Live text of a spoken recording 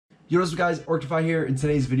Yo, what's up guys, Orcedify here. In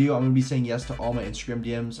today's video, I'm going to be saying yes to all my Instagram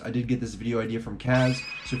DMs. I did get this video idea from Kaz,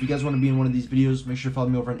 so if you guys want to be in one of these videos, make sure to follow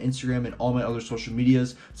me over on Instagram and all my other social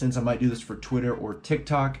medias. Since I might do this for Twitter or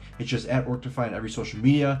TikTok, it's just at Orcedify on every social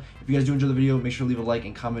media. If you guys do enjoy the video, make sure to leave a like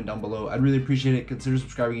and comment down below. I'd really appreciate it. Consider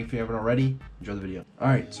subscribing if you haven't already. Enjoy the video.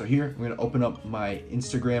 Alright, so here, I'm going to open up my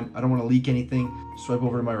Instagram. I don't want to leak anything. Swipe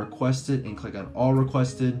over to my requested and click on all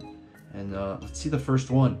requested. And let's see the first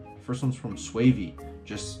one. First one's from Swavey.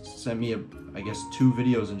 Just sent me I guess 2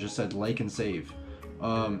 videos and just said like and save.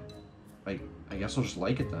 I guess I'll just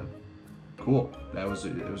like it then. Cool. It was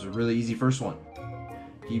a really easy first one.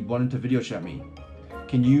 He wanted to video chat me.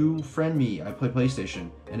 Can you friend me? I play PlayStation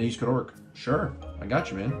and I use code ORC. Sure, I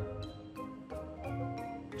got you, man.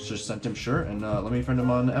 Just sent him sure, and let me friend him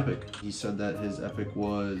on Epic. He said that his Epic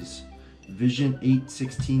was Vision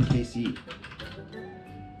 816 KC.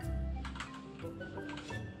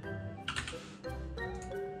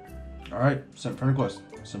 Alright, sent friend request.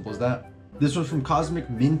 Simple as that. This one's from Cosmic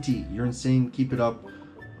Minty. You're insane. Keep it up.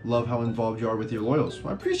 Love how involved you are with your loyals.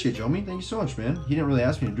 Well, I appreciate you, homie. Thank you so much, man. He didn't really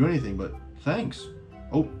ask me to do anything, but thanks.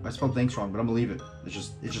 Oh, I spelled thanks wrong, but I'm gonna leave it.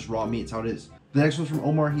 It's just raw meat. It's how it is. The next one's from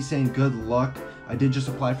Omar. He's saying good luck. I did just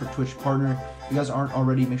apply for Twitch partner. If you guys aren't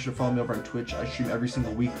already, make sure to follow me over on Twitch. I stream every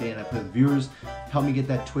single weekday and I play with viewers. Help me get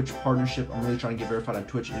that Twitch partnership. I'm really trying to get verified on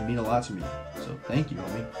Twitch and it means a lot to me. So thank you,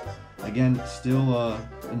 homie. Again, still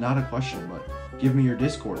not a question, but give me your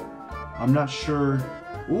Discord. I'm not sure.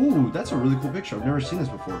 Ooh, that's a really cool picture. I've never seen this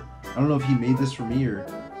before. I don't know if he made this for me or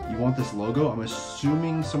you want this logo. I'm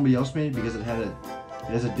assuming somebody else made it because it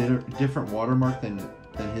has a different watermark than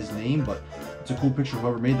his name, but it's a cool picture of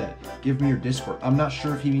whoever made that. Give me your Discord. I'm not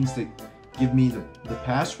sure if he means to give me the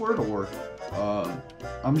password or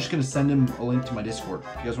I'm just gonna send him a link to my Discord.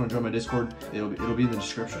 If you guys want to join my Discord, it'll be in the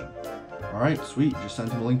description. All right, sweet. Just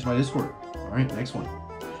sent him a link to my Discord. All right, next one.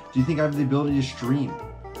 Do you think I have the ability to stream?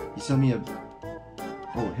 He sent me him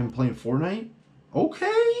playing Fortnite.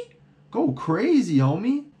 Okay, go crazy,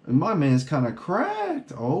 homie. And my man's kind of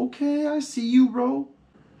cracked. Okay, I see you, bro.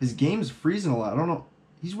 His game's freezing a lot. I don't know.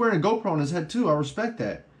 He's wearing a GoPro on his head too. I respect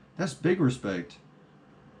that. That's big respect.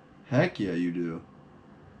 Heck yeah, you do.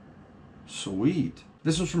 Sweet.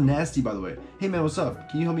 This was from Nasty, by the way. Hey man, what's up?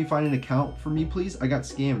 Can you help me find an account for me, please? I got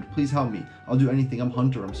scammed. Please help me. I'll do anything. I'm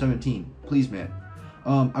Hunter. I'm 17. Please, man.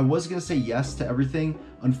 I was gonna say yes to everything.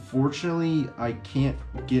 Unfortunately, I can't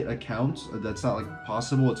get accounts. That's not like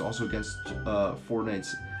possible. It's also against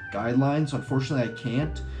Fortnite's guidelines. So unfortunately, I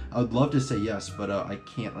can't. I would love to say yes, but I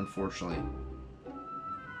can't, unfortunately.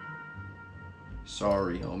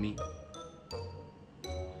 Sorry, homie.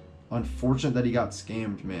 Unfortunate that he got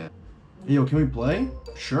scammed, man. Hey, yo, can we play?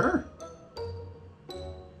 Sure.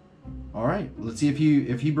 Alright, let's see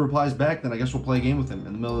if he replies back, then I guess we'll play a game with him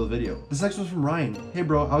in the middle of the video. This next one's from Ryan. Hey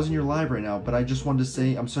bro, I was in your live right now, but I just wanted to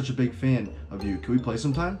say I'm such a big fan of you. Can we play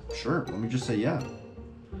sometime? Sure, let me just say yeah.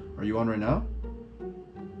 Are you on right now?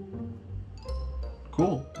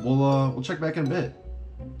 Cool. We'll check back in a bit.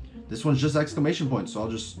 This one's just exclamation points, so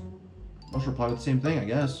I'll just reply with the same thing, I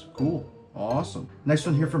guess. Cool. Awesome. Next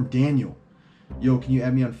one here from Daniel. Yo, can you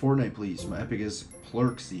add me on Fortnite, please? My epic is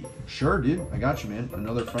Plurksy. Sure, dude. I got you, man.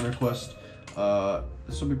 Another friend request.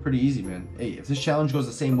 This will be pretty easy, man. Hey, if this challenge goes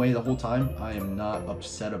the same way the whole time, I am not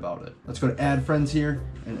upset about it. Let's go to add friends here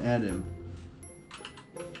and add him.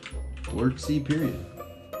 Plurksy, period.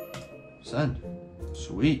 Send.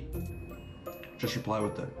 Sweet. Just reply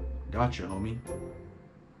with that. Gotcha, homie.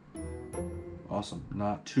 Awesome.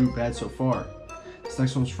 Not too bad so far. This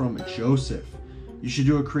next one's from Joseph. You should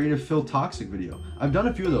do a creative Phil Toxic video. I've done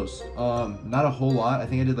a few of those. Not a whole lot. I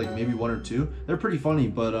think I did like maybe 1 or 2. They're pretty funny,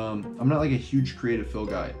 but I'm not like a huge creative Phil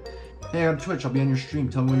guy. Hey, I'm Twitch. I'll be on your stream.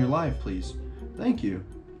 Tell me when you're live, please. Thank you.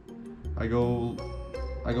 I go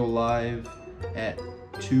live at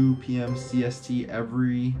 2 p.m. CST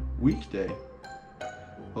every weekday.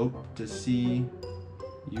 Hope to see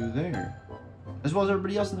you there. As well as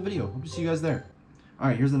everybody else in the video. Hope to see you guys there.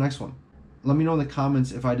 Alright, here's the next one. Let me know in the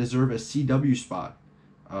comments if I deserve a CW spot,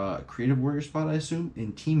 Creative Warrior spot, I assume,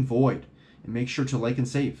 in Team Void, and make sure to like and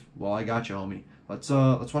save. Well, I got you, homie. Let's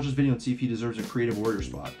watch this video and see if he deserves a Creative Warrior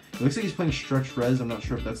spot. It looks like he's playing Stretch Res. I'm not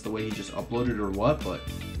sure if that's the way he just uploaded or what, but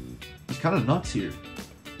he's kind of nuts here.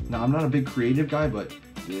 Now, I'm not a big creative guy, but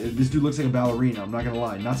this dude looks like a ballerina. I'm not gonna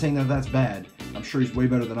lie. Not saying that that's bad. I'm sure he's way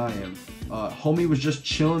better than I am. Homie was just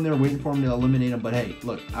chilling there waiting for him to eliminate him, but hey,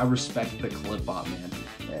 look, I respect the clip bot, man.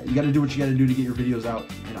 You gotta do what you gotta do to get your videos out,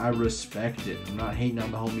 and I respect it. I'm not hating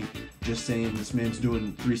on the homie, just saying this man's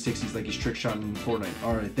doing 360s like he's trick shotting in Fortnite.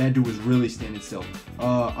 Alright, that dude was really standing still.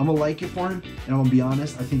 I'm gonna like it for him, and I'm gonna be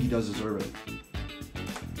honest, I think he does deserve it.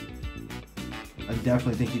 I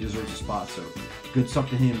definitely think he deserves a spot. So good stuff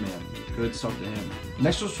to him, man. Good stuff to him.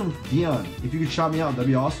 Next was from Dion. If you could shout me out, that'd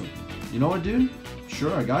be awesome. You know what, dude?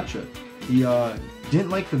 Sure, I gotcha. He didn't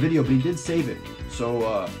like the video, but he did save it.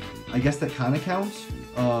 So I guess that kind of counts.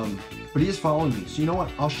 But he is following me. So you know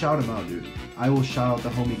what? I'll shout him out, dude. I will shout out the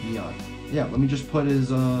homie Dion. Yeah, let me just put his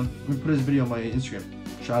video on my Instagram.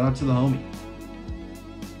 Shout out to the homie.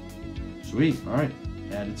 Sweet. All right.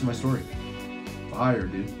 Add it to my story. Fire,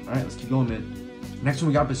 dude. All right, let's keep going, man. Next one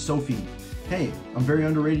we got is Sophie. Hey, I'm a very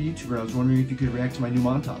underrated YouTuber. I was wondering if you could react to my new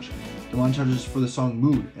montage. The montage is for the song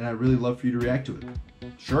Mood, and I'd really love for you to react to it.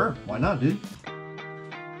 Sure, why not, dude?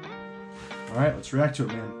 All right, let's react to it,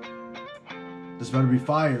 man. This better be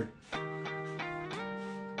fire.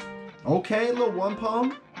 Okay, little 1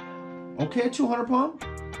 pump. Okay, 200 pump.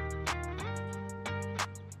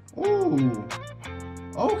 Ooh.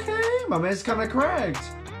 Okay, my man's kind of cracked.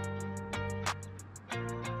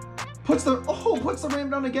 Puts the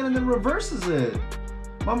ramp down again and then reverses it.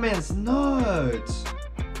 My man's nuts.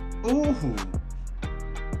 Ooh.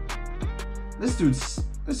 This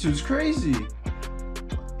dude's crazy.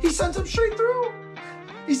 He sent him straight through.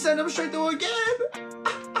 He sent him straight through again.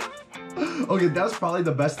 Okay, that's probably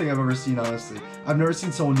the best thing I've ever seen, honestly. I've never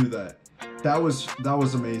seen someone do that. That was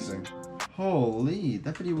amazing. Holy,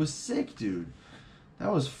 that video was sick, dude.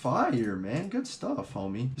 That was fire, man. Good stuff,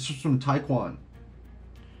 homie. This was from Taekwon.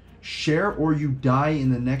 Share or you die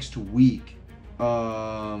in the next week.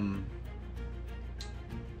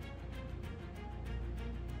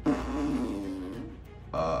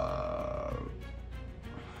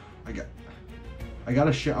 I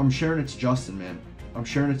gotta share. I'm sharing it to Justin, man. I'm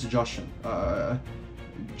sharing it to Justin.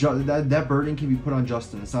 That burden can be put on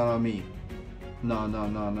Justin. It's not on me. No.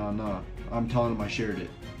 I'm telling him I shared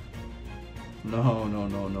it.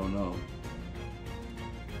 No.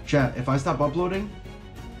 Chat, if I stop uploading,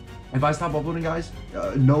 guys,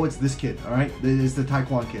 know it's this kid, all right? It's the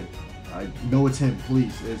Taekwon kid. I know it's him,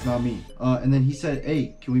 please. It's not me. And then he said,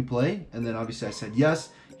 hey, can we play? And then obviously I said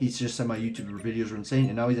yes. He's just said my YouTube videos are insane,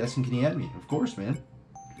 and now he's asking, can he add me? Of course, man.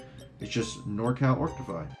 It's just NorCal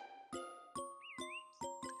Orcedify.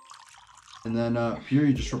 And then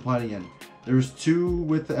Fury just replied again. There's 2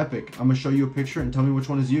 with the epic. I'm gonna show you a picture and tell me which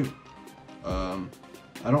one is you. I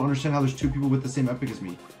don't understand how there's 2 people with the same epic as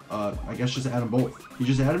me. I guess just add them both. He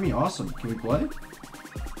just added me. Awesome. Can we play?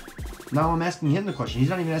 Now I'm asking him the question. He's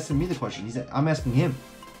not even asking me the question. I'm asking him.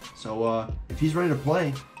 So if he's ready to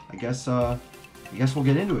play, I guess we'll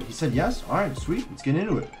get into it. He said yes. All right, sweet. Let's get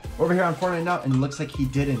into it. Over here on Fortnite now, and it looks like he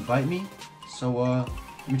did invite me. So let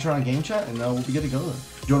me turn on game chat, and we'll be good to go. Do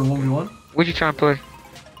you want a 1v1? What you trying to play?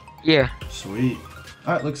 Yeah. Sweet.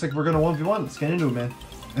 All right, looks like we're gonna 1v1. Let's get into it, man.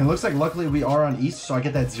 And it looks like luckily we are on East, so I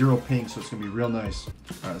get that 0 ping, so it's gonna be real nice. All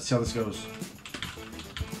right, let's see how this goes.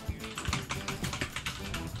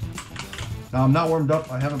 Now I'm not warmed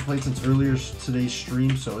up. I haven't played since earlier today's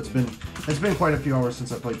stream, so it's been quite a few hours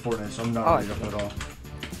since I played Fortnite, so I'm not ready up at all.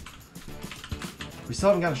 We still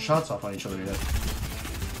haven't gotten shots off on each other yet.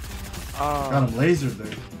 Got him lasered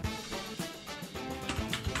there.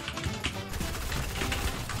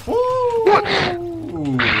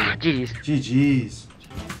 Woo! GG's.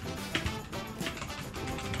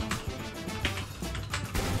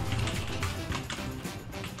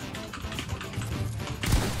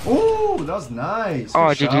 Oh, that was nice.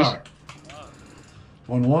 Oh, GG's.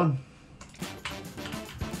 1-1.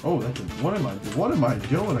 Oh, that's what am I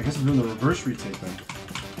doing? I guess I'm doing the reverse retake thing.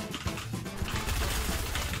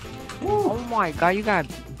 Woo. Oh my god, you got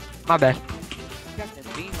my bad. You got the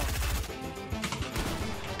beam on.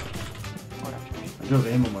 I do have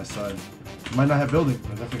aim on my side. I might not have building,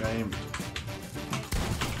 but I definitely got aim.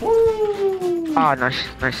 Woo! Oh, nice.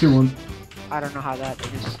 2-1. I don't know how that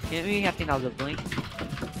is. I think that was a blink.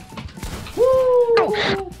 Woo! No,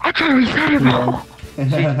 I tried to reset it, bro.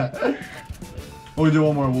 We'll do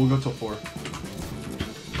one more. We'll go till 4.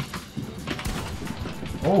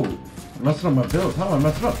 Oh, I'm messing up my build. How am I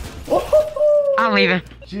messing up? Oh! I'm leaving.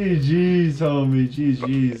 GG's, homie.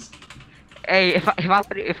 GG's. Hey, if I would have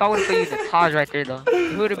put you in the Taj right there though,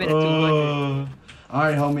 it would have been a 200.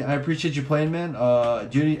 Alright, homie. I appreciate you playing, man.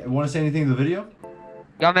 Do you want to say anything in the video?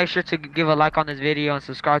 Y'all make sure to give a like on this video and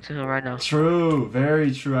subscribe to him right now. True,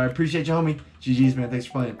 very true. I appreciate you, homie. GG's, man. Thanks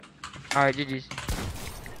for playing. Alright, GG's.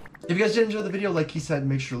 If you guys did enjoy the video, like he said,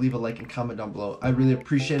 make sure to leave a like and comment down below. I really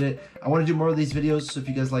appreciate it. I want to do more of these videos, so if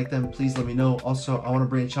you guys like them, please let me know. Also, I want to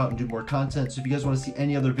branch out and do more content, so if you guys want to see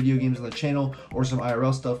any other video games on the channel or some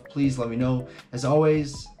IRL stuff, please let me know. As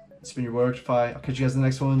always, it's been your boy Orcedify. I'll catch you guys in the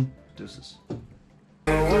next one. Deuces.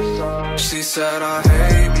 She said I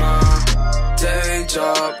hate my day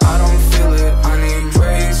job. I don't feel it. I need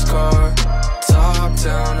race car.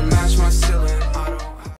 town.